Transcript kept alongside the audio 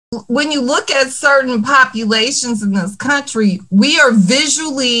when you look at certain populations in this country, we are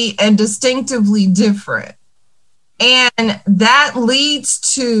visually and distinctively different. And that leads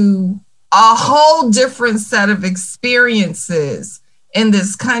to a whole different set of experiences in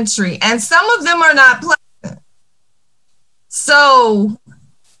this country. And some of them are not pleasant. So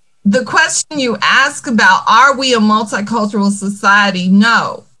the question you ask about, are we a multicultural society?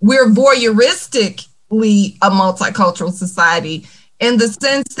 No, we're voyeuristically a multicultural society in the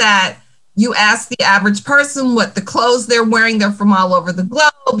sense that you ask the average person what the clothes they're wearing, they're from all over the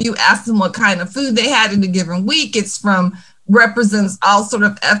globe. You ask them what kind of food they had in a given week. It's from, represents all sort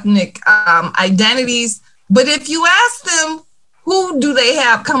of ethnic identities. But if you ask them, who do they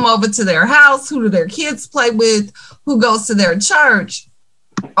have come over to their house? Who do their kids play with? Who goes to their church?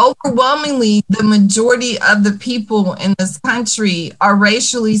 Overwhelmingly, the majority of the people in this country are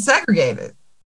racially segregated.